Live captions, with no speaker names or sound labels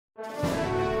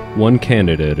one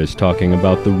candidate is talking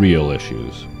about the real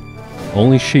issues.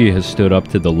 Only she has stood up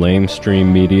to the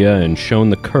lamestream media and shown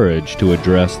the courage to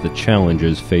address the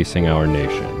challenges facing our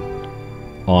nation.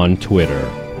 On Twitter,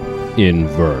 in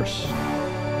verse.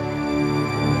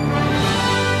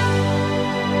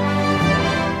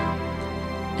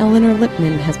 Elinor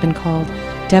Lipman has been called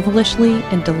devilishly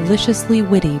and deliciously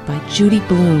witty by Judy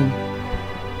Blume.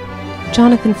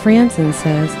 Jonathan Franzen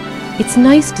says, "It's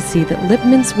nice to see that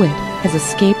Lipman's wit has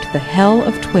escaped the hell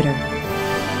of Twitter."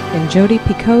 And Jodi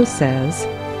Picoult says,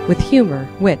 "With humor,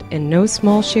 wit, and no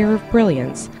small share of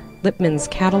brilliance, Lipman's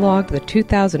cataloged the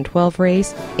 2012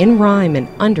 race in rhyme and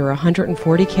under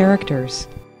 140 characters."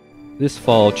 This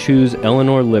fall, choose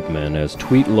Elinor Lipman as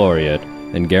Tweet Laureate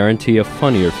and guarantee a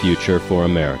funnier future for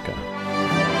America.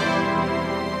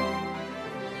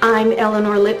 I'm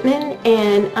Elinor Lipman,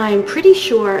 and I'm pretty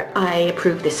sure I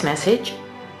approve this message.